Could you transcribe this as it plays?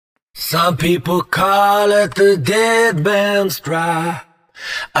Some people call it the dead man's drive,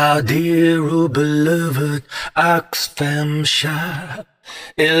 our dear old beloved Oxfam shire.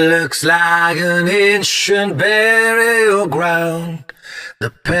 It looks like an ancient burial ground, the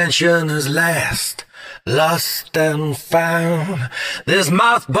pensioners' last, lost and found. There's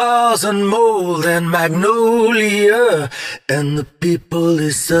mothballs and mold and magnolia, and the people they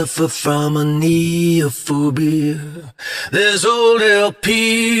suffer from a neophobia. There's old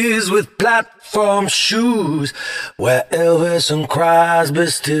LPs with platform shoes, where Elvis and Crosby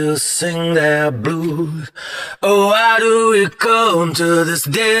still sing their blues. Oh, why do we come to this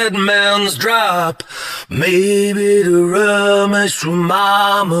dead man's drop? Maybe to rummage through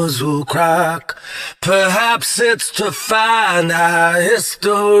mama's old crock. Perhaps it's to find our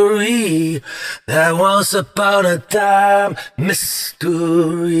history, that once upon a time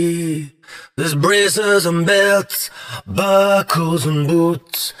mystery. There's braces and belts, buckles and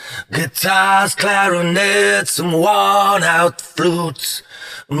boots, guitars, clarinets, and worn-out flutes,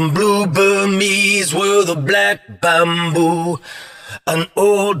 and blue Burmese with a black bamboo, an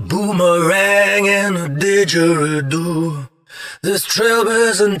old boomerang and a didgeridoo. There's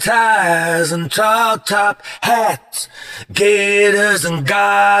trailers and ties and tall top hats, gaiters and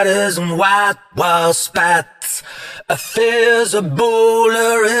garters and white wall spats. There's a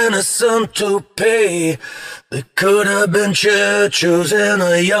bowler in a sun toupee. They could have been Churchills in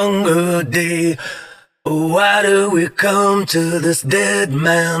a younger day. Why do we come to this dead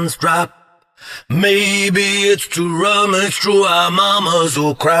man's drop? Maybe it's to rummage through our mama's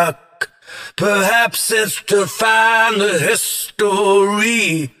old crock. Perhaps it's to find the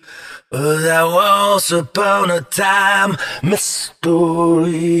history that once upon a time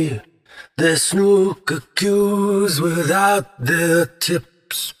mystery. They snooker cues without their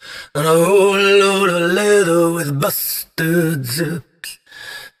tips, and a whole load of leather with busted zips.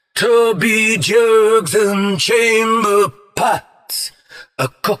 Toby jugs and chamber pots, a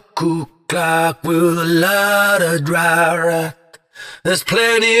cuckoo clock with a lot of dry rot. There's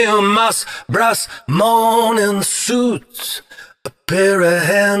plenty of moss brass morning suits, a pair of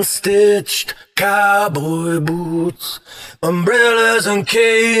hand-stitched cowboy boots, umbrellas and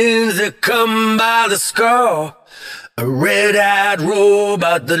canes that come by the score, a red-eyed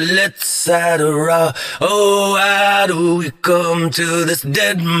robot that lets out a roar. Oh, how do we come to this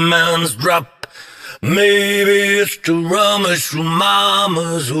dead man's drop? Maybe it's to rummage through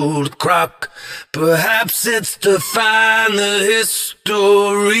mama's old crock. Perhaps it's to find the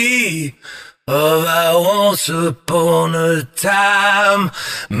history of our once upon a time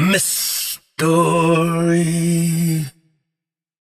mystery.